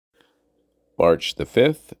March the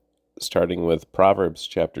 5th, starting with Proverbs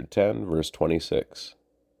chapter 10, verse 26.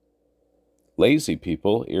 Lazy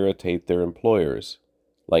people irritate their employers,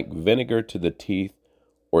 like vinegar to the teeth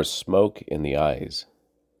or smoke in the eyes.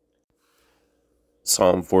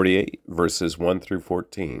 Psalm 48, verses 1 through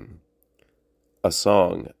 14. A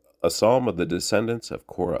song, a psalm of the descendants of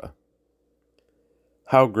Korah.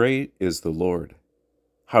 How great is the Lord!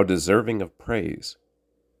 How deserving of praise!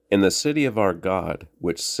 In the city of our God,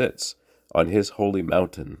 which sits on his holy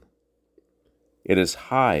mountain. It is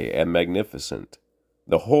high and magnificent.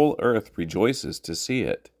 The whole earth rejoices to see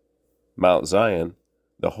it. Mount Zion,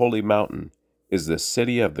 the holy mountain, is the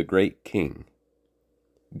city of the great King.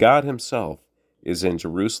 God himself is in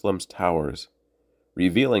Jerusalem's towers,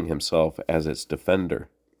 revealing himself as its defender.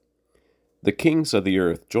 The kings of the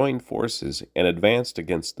earth joined forces and advanced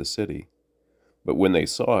against the city. But when they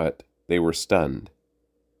saw it, they were stunned.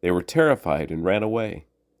 They were terrified and ran away.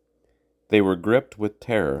 They were gripped with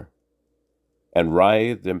terror and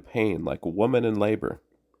writhed in pain like a woman in labor.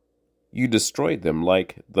 You destroyed them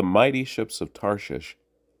like the mighty ships of Tarshish,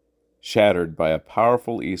 shattered by a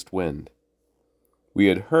powerful east wind. We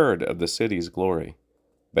had heard of the city's glory,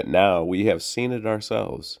 but now we have seen it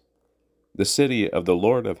ourselves. The city of the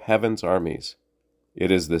Lord of heaven's armies. It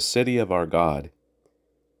is the city of our God.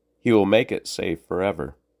 He will make it safe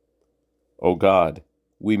forever. O God,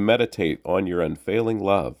 we meditate on your unfailing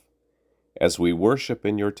love as we worship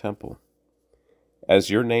in your temple. As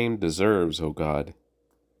your name deserves, O God,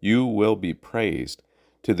 you will be praised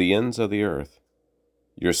to the ends of the earth.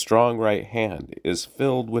 Your strong right hand is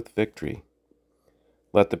filled with victory.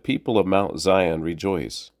 Let the people of Mount Zion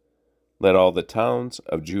rejoice. Let all the towns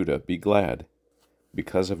of Judah be glad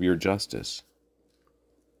because of your justice.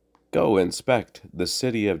 Go inspect the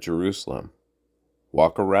city of Jerusalem.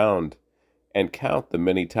 Walk around and count the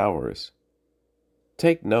many towers.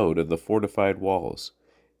 Take note of the fortified walls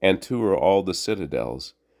and tour all the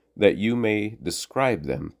citadels, that you may describe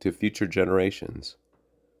them to future generations.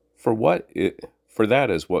 For that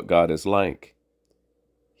is what God is like.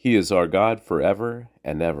 He is our God forever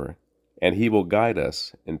and ever, and he will guide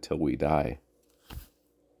us until we die.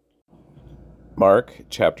 Mark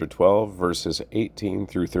chapter 12, verses 18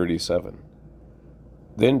 through 37.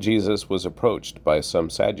 Then Jesus was approached by some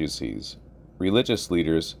Sadducees, religious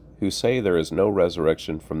leaders who say there is no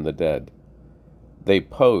resurrection from the dead. They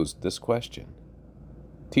posed this question: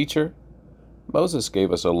 Teacher, Moses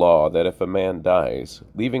gave us a law that if a man dies,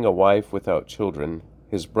 leaving a wife without children,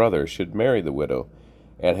 his brother should marry the widow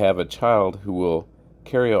and have a child who will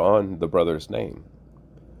carry on the brother's name.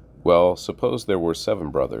 Well, suppose there were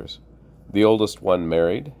 7 brothers. The oldest one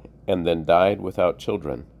married and then died without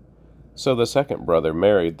children. So the second brother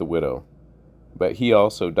married the widow, but he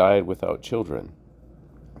also died without children.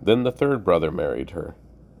 Then the third brother married her.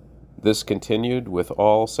 This continued with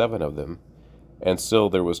all 7 of them, and still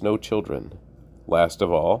there was no children. Last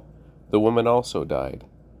of all, the woman also died.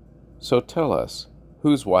 So tell us,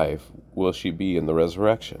 whose wife will she be in the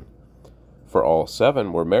resurrection? For all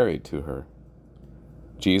 7 were married to her.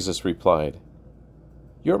 Jesus replied,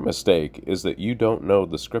 Your mistake is that you don't know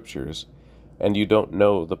the Scriptures, and you don't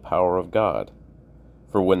know the power of God.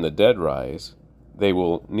 For when the dead rise, they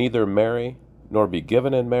will neither marry nor be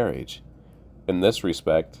given in marriage. In this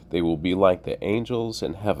respect, they will be like the angels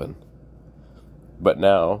in heaven. But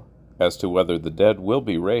now, as to whether the dead will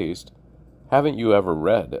be raised, haven't you ever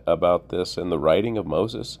read about this in the writing of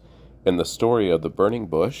Moses, in the story of the burning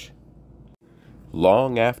bush?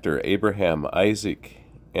 Long after Abraham, Isaac,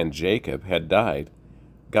 and Jacob had died,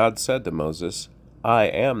 God said to Moses, I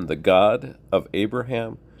am the God of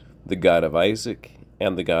Abraham, the God of Isaac,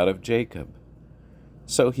 and the God of Jacob.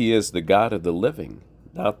 So he is the God of the living,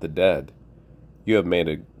 not the dead. You have made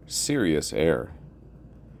a serious error.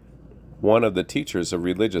 One of the teachers of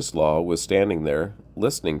religious law was standing there,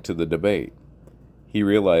 listening to the debate. He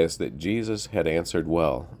realized that Jesus had answered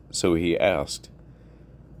well, so he asked,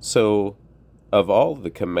 So, of all the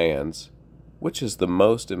commands, which is the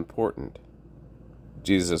most important?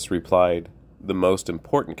 Jesus replied, The most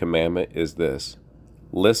important commandment is this: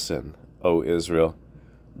 Listen, O Israel,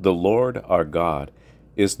 the Lord our God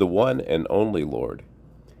is the one and only Lord,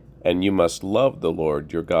 and you must love the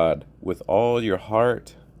Lord your God with all your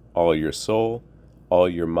heart, all your soul, all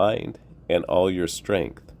your mind, and all your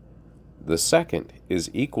strength. The second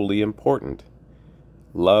is equally important.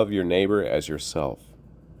 Love your neighbor as yourself.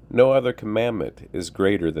 No other commandment is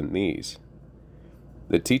greater than these.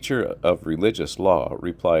 The teacher of religious law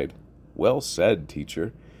replied, Well said,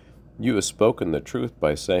 teacher. You have spoken the truth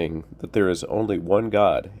by saying that there is only one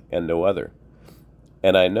God and no other.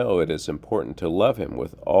 And I know it is important to love him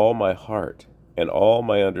with all my heart and all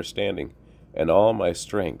my understanding and all my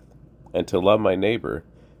strength, and to love my neighbor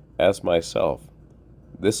as myself.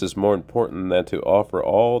 This is more important than to offer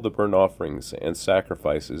all the burnt offerings and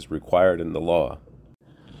sacrifices required in the law."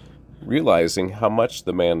 Realizing how much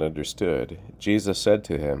the man understood, Jesus said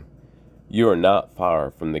to him, "You are not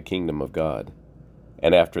far from the kingdom of God."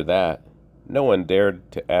 And after that, no one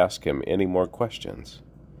dared to ask him any more questions.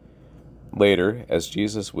 Later, as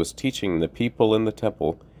Jesus was teaching the people in the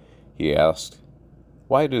temple, he asked,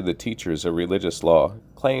 "Why do the teachers of religious law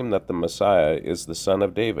claim that the Messiah is the son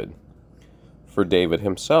of David? For David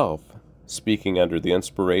himself, speaking under the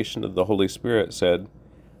inspiration of the Holy Spirit, said,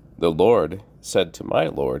 'The Lord said to my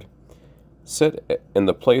Lord, sit in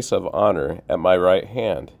the place of honor at my right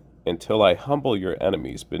hand until I humble your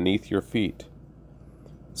enemies beneath your feet.'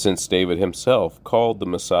 Since David himself called the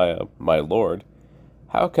Messiah my Lord,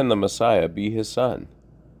 how can the Messiah be his son?"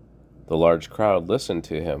 The large crowd listened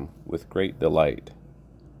to him with great delight.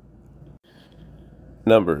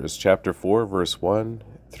 Numbers chapter 4, verse 1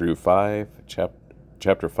 through 5,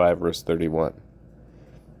 chapter 5, verse 31.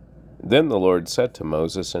 Then the Lord said to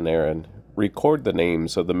Moses and Aaron, "Record the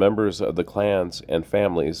names of the members of the clans and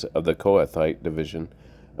families of the Kohathite division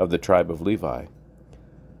of the tribe of Levi.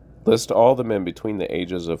 List all the men between the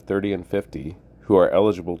ages of 30 and 50 who are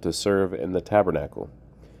eligible to serve in the tabernacle.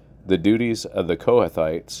 The duties of the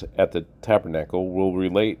Kohathites at the tabernacle will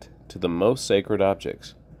relate to the most sacred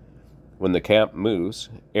objects. When the camp moves,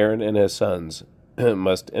 Aaron and his sons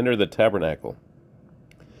must enter the tabernacle,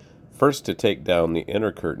 first to take down the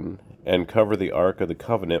inner curtain and cover the Ark of the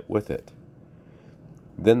Covenant with it.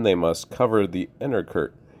 Then they must cover the inner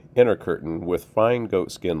curtain with fine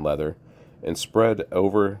goatskin leather and spread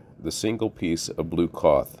over the single piece of blue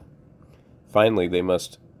cloth. Finally, they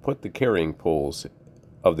must put the carrying poles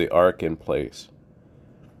of the ark in place.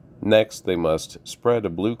 Next, they must spread a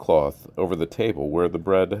blue cloth over the table where the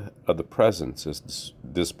bread of the presence is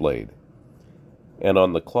displayed. And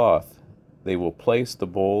on the cloth, they will place the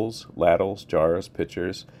bowls, ladles, jars,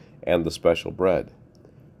 pitchers, and the special bread.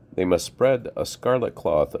 They must spread a scarlet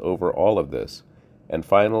cloth over all of this, and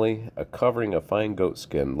finally a covering of fine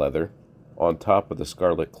goatskin leather on top of the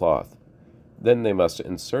scarlet cloth. Then they must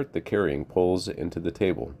insert the carrying poles into the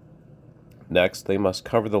table. Next, they must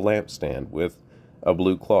cover the lampstand with a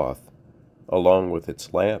blue cloth, along with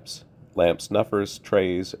its lamps, lamp snuffers,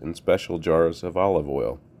 trays, and special jars of olive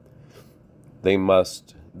oil. Then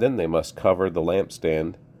they must cover the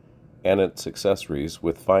lampstand and its accessories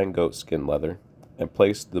with fine goatskin leather and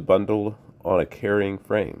place the bundle on a carrying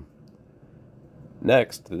frame.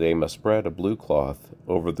 Next, they must spread a blue cloth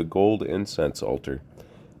over the gold incense altar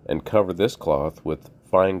and cover this cloth with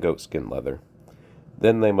fine goatskin leather.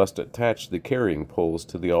 Then they must attach the carrying poles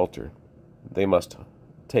to the altar. They must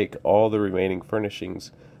take all the remaining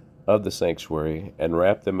furnishings of the sanctuary and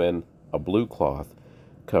wrap them in a blue cloth,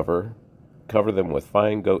 cover them with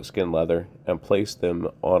fine goatskin leather, and place them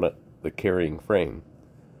on the carrying frame.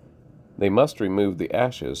 They must remove the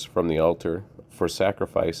ashes from the altar for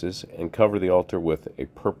sacrifices and cover the altar with a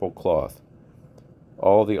purple cloth.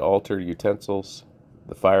 All the altar utensils,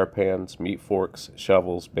 the fire pans, meat forks,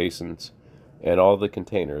 shovels, basins, and all the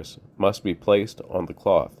containers must be placed on the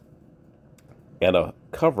cloth, and a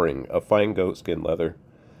covering of fine goatskin leather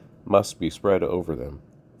must be spread over them.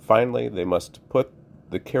 Finally, they must put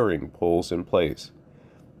the carrying poles in place.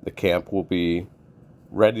 The camp will be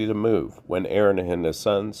ready to move when Aaron and his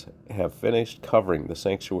sons have finished covering the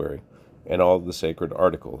sanctuary and all the sacred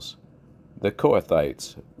articles. The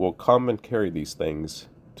Kohathites will come and carry these things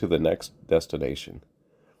to the next destination,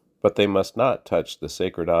 but they must not touch the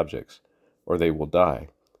sacred objects, or they will die.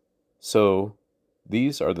 So,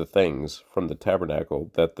 these are the things from the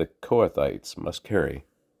tabernacle that the Kohathites must carry.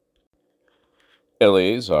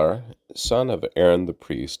 Eleazar, son of Aaron the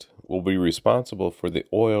priest, will be responsible for the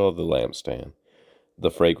oil of the lampstand,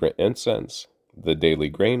 the fragrant incense, the daily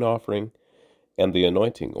grain offering, and the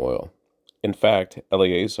anointing oil. In fact,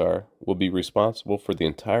 Eleazar will be responsible for the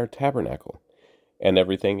entire tabernacle and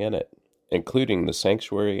everything in it, including the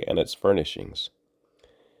sanctuary and its furnishings.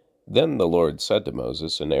 Then the Lord said to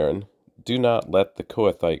Moses and Aaron, "Do not let the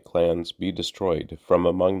Kohathite clans be destroyed from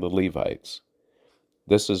among the Levites.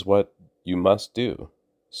 This is what you must do,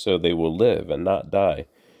 so they will live and not die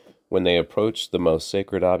when they approach the most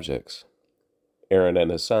sacred objects. Aaron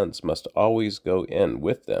and his sons must always go in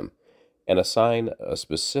with them and assign a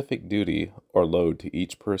specific duty or load to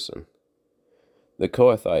each person. The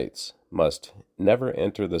Kohathites must never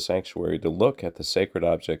enter the sanctuary to look at the sacred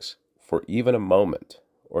objects for even a moment,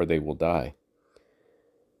 or they will die."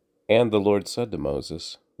 And the Lord said to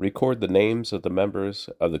Moses, "Record the names of the members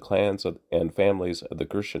of the clans and families of the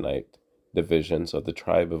Gershonite divisions of the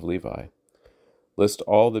tribe of Levi. List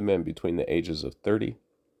all the men between the ages of 30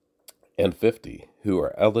 and 50 who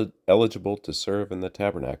are eligible to serve in the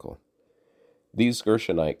tabernacle. These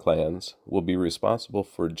Gershonite clans will be responsible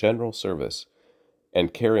for general service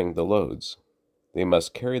and carrying the loads. They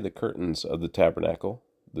must carry the curtains of the tabernacle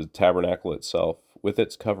itself with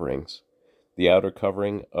its coverings, the outer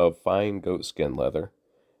covering of fine goatskin leather,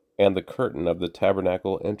 and the curtain of the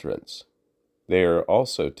tabernacle entrance. They are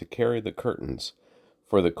also to carry the curtains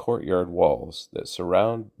for the courtyard walls that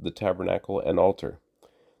surround the tabernacle and altar,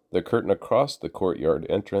 the curtain across the courtyard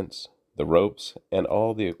entrance, the ropes, and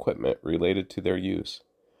all the equipment related to their use.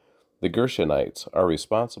 The Gershonites are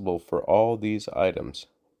responsible for all these items.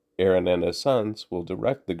 Aaron and his sons will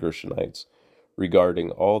direct the Gershonites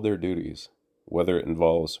regarding all their duties, whether it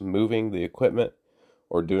involves moving the equipment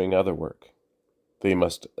or doing other work. They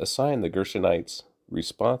must assign the Gershonites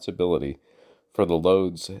responsibility for the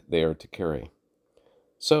loads they are to carry.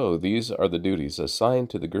 So these are the duties assigned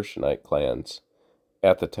to the Gershonite clans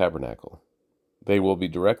at the tabernacle. They will be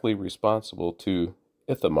directly responsible to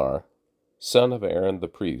Ithamar, son of Aaron the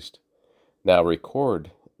priest. Now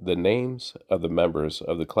record the names of the members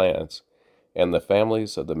of the clans and the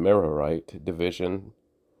families of the Merarite division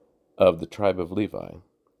of the tribe of Levi.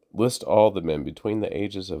 List all the men between the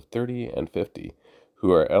ages of 30 and 50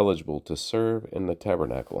 who are eligible to serve in the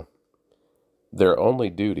tabernacle. Their only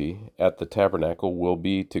duty at the tabernacle will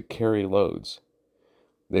be to carry loads.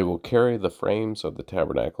 They will carry the frames of the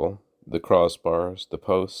tabernacle, the crossbars, the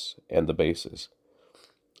posts, and the bases.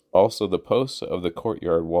 Also the posts of the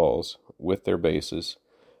courtyard walls with their bases,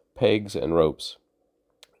 pegs and ropes,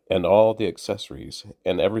 and all the accessories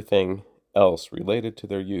and everything else related to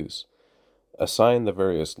their use. Assign the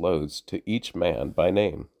various loads to each man by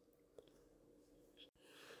name.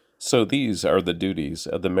 So these are the duties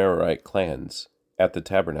of the Merarite clans at the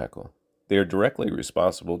tabernacle. They are directly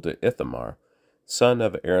responsible to Ithamar, son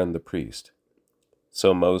of Aaron the priest.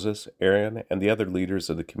 So Moses, Aaron, and the other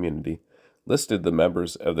leaders of the community listed the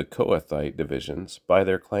members of the Kohathite divisions by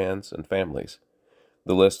their clans and families.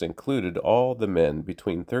 The list included all the men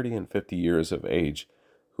between 30 and 50 years of age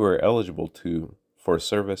who are eligible for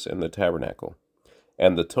service in the tabernacle,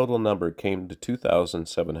 and the total number came to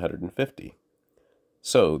 2,750.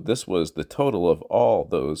 So this was the total of all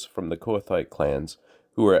those from the Kohathite clans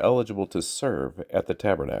who were eligible to serve at the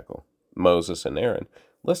tabernacle. Moses and Aaron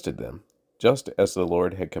listed them, just as the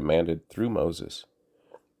Lord had commanded through Moses.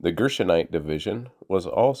 The Gershonite division was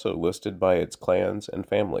also listed by its clans and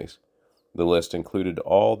families. The list included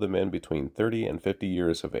all the men between 30 and 50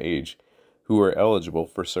 years of age who were eligible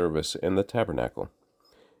for service in the tabernacle,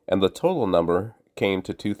 and the total number came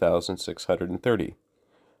to 2,630.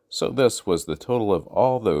 So this was the total of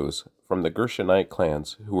all those from the Gershonite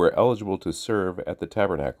clans who were eligible to serve at the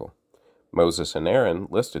tabernacle. Moses and Aaron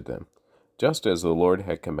listed them, just as the Lord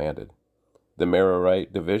had commanded. The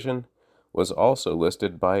Merarite division was also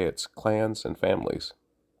listed by its clans and families.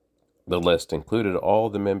 The list included all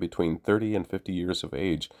the men between 30 and 50 years of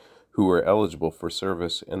age who were eligible for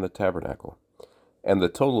service in the tabernacle, and the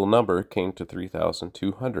total number came to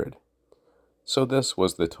 3,200. So this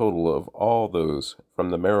was the total of all those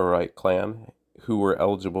from the Merarite clan who were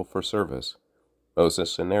eligible for service.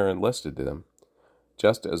 Moses and Aaron listed them,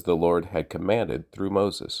 just as the Lord had commanded through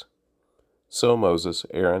Moses. So Moses,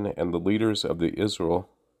 Aaron, and the leaders of Israel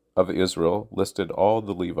listed all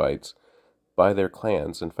the Levites by their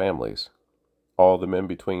clans and families. All the men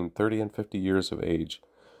between 30 and 50 years of age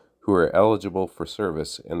who were eligible for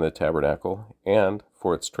service in the tabernacle and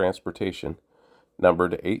for its transportation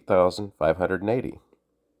numbered 8,580.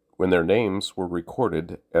 When their names were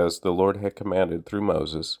recorded as the Lord had commanded through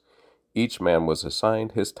Moses, each man was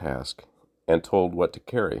assigned his task and told what to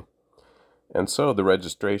carry. And so the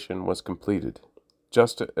registration was completed,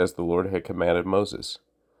 just as the Lord had commanded Moses.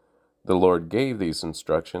 The Lord gave these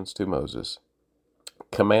instructions to Moses.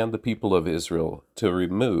 Command the people of Israel to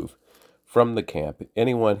remove from the camp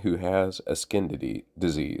anyone who has a skin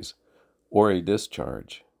disease, or a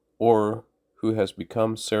discharge, or who has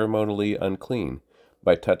become ceremonially unclean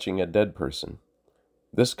by touching a dead person.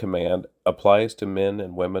 This command applies to men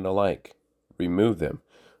and women alike. Remove them,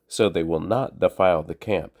 so they will not defile the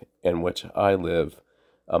camp in which I live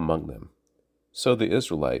among them. So the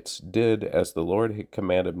Israelites did as the Lord had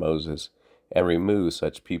commanded Moses, and removed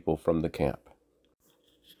such people from the camp.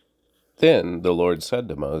 Then the Lord said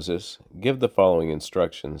to Moses, Give the following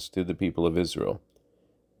instructions to the people of Israel.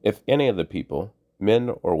 If any of the people,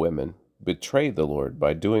 men or women, betray the Lord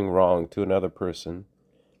by doing wrong to another person,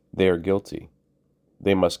 they are guilty.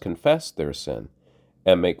 They must confess their sin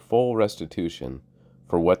and make full restitution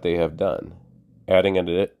for what they have done, adding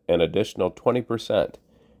an additional 20%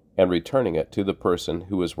 and returning it to the person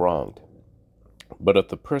who was wronged. But if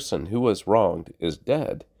the person who was wronged is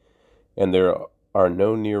dead, and there are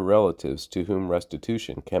no near relatives to whom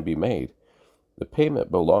restitution can be made, the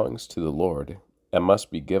payment belongs to the Lord and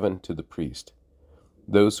must be given to the priest.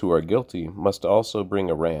 Those who are guilty must also bring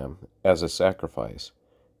a ram as a sacrifice,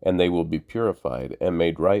 and they will be purified and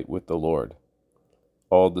made right with the Lord.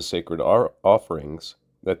 All the sacred offerings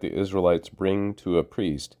that the Israelites bring to a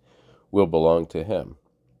priest will belong to him.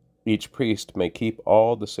 Each priest may keep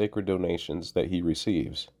all the sacred donations that he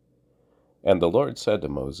receives. And the Lord said to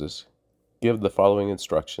Moses, "Give the following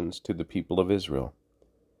instructions to the people of Israel.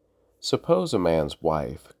 Suppose a man's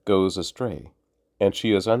wife goes astray, and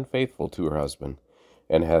she is unfaithful to her husband,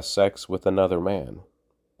 and has sex with another man,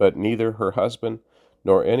 but neither her husband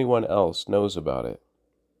nor anyone else knows about it.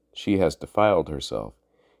 She has defiled herself,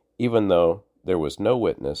 even though there was no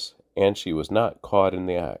witness, and she was not caught in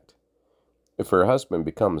the act. If her husband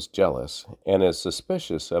becomes jealous and is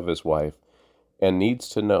suspicious of his wife and needs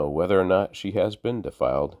to know whether or not she has been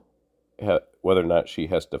defiled, whether or not she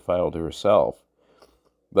has defiled herself,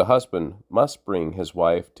 the husband must bring his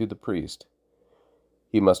wife to the priest.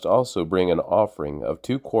 He must also bring an offering of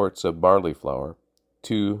 2 quarts of barley flour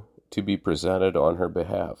to be presented on her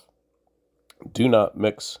behalf. Do not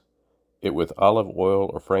mix it with olive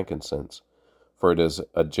oil or frankincense, for it is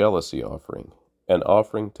a jealousy offering, an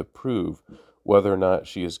offering to prove whether or not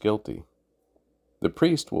she is guilty. The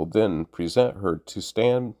priest will then present her to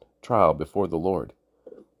stand trial before the Lord.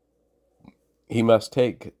 He must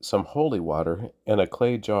take some holy water in a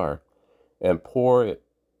clay jar and pour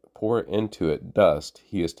into it dust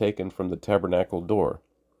he has taken from the tabernacle door.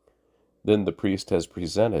 When the priest has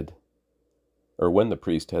presented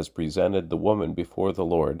the woman before the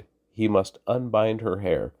Lord, he must unbind her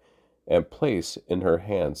hair and place in her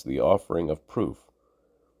hands the offering of proof,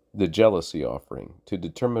 the jealousy offering, to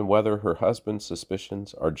determine whether her husband's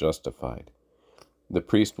suspicions are justified. The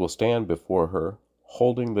priest will stand before her,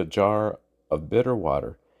 holding the jar of bitter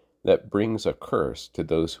water that brings a curse to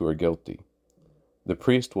those who are guilty. The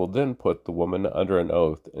priest will then put the woman under an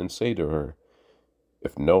oath and say to her,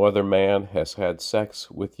 "If no other man has had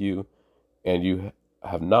sex with you, and you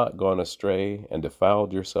have not gone astray and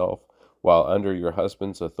defiled yourself while under your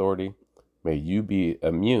husband's authority, may you be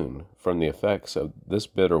immune from the effects of this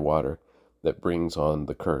bitter water that brings on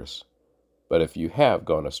the curse. But if you have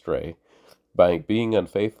gone astray by being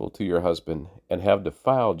unfaithful to your husband and have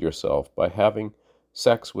defiled yourself by having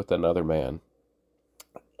sex with another man,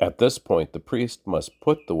 at this point the priest must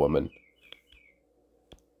put the woman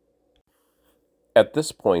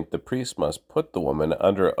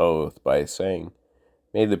under oath by saying,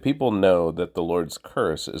 'May the people know that the Lord's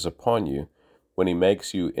curse is upon you when he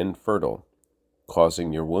makes you infertile,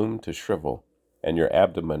 causing your womb to shrivel and your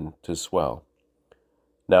abdomen to swell.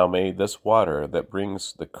 Now may this water that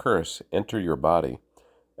brings the curse enter your body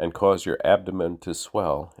and cause your abdomen to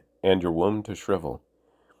swell and your womb to shrivel.'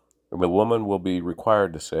 And the woman will be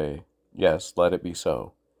required to say, 'Yes, let it be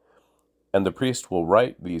so.' And the priest will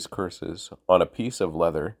write these curses on a piece of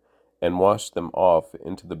leather and wash them off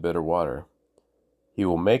into the bitter water. He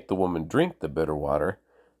will make the woman drink the bitter water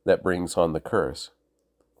that brings on the curse.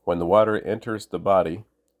 When the water enters her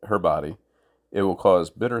body, it will cause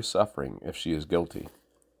bitter suffering if she is guilty.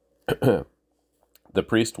 The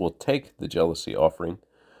priest will take the jealousy offering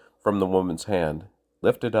from the woman's hand,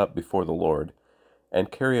 lift it up before the Lord, and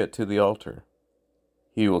carry it to the altar.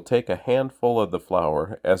 He will take a handful of the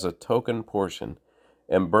flour as a token portion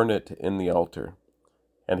and burn it in the altar,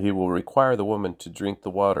 and he will require the woman to drink the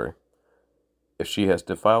water. If she has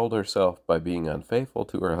defiled herself by being unfaithful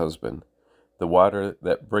to her husband, the water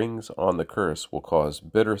that brings on the curse will cause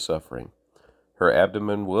bitter suffering. Her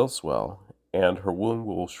abdomen will swell, and her womb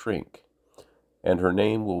will shrink, and her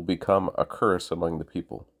name will become a curse among the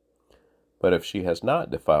people. But if she has not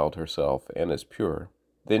defiled herself and is pure,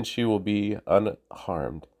 then she will be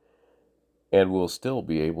unharmed and will still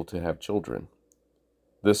be able to have children.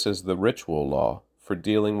 This is the ritual law for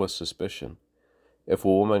dealing with suspicion. If a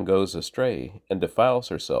woman goes astray and defiles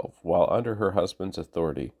herself while under her husband's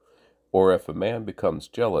authority, or if a man becomes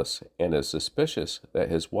jealous and is suspicious that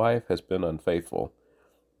his wife has been unfaithful,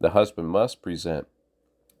 the husband must present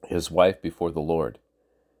his wife before the Lord,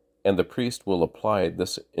 and the priest will apply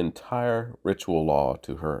this entire ritual law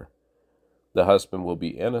to her. The husband will be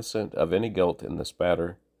innocent of any guilt in this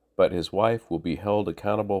matter, but his wife will be held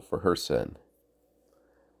accountable for her sin.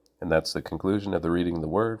 And that's the conclusion of the reading of the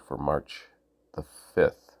Word for March the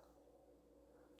 5th.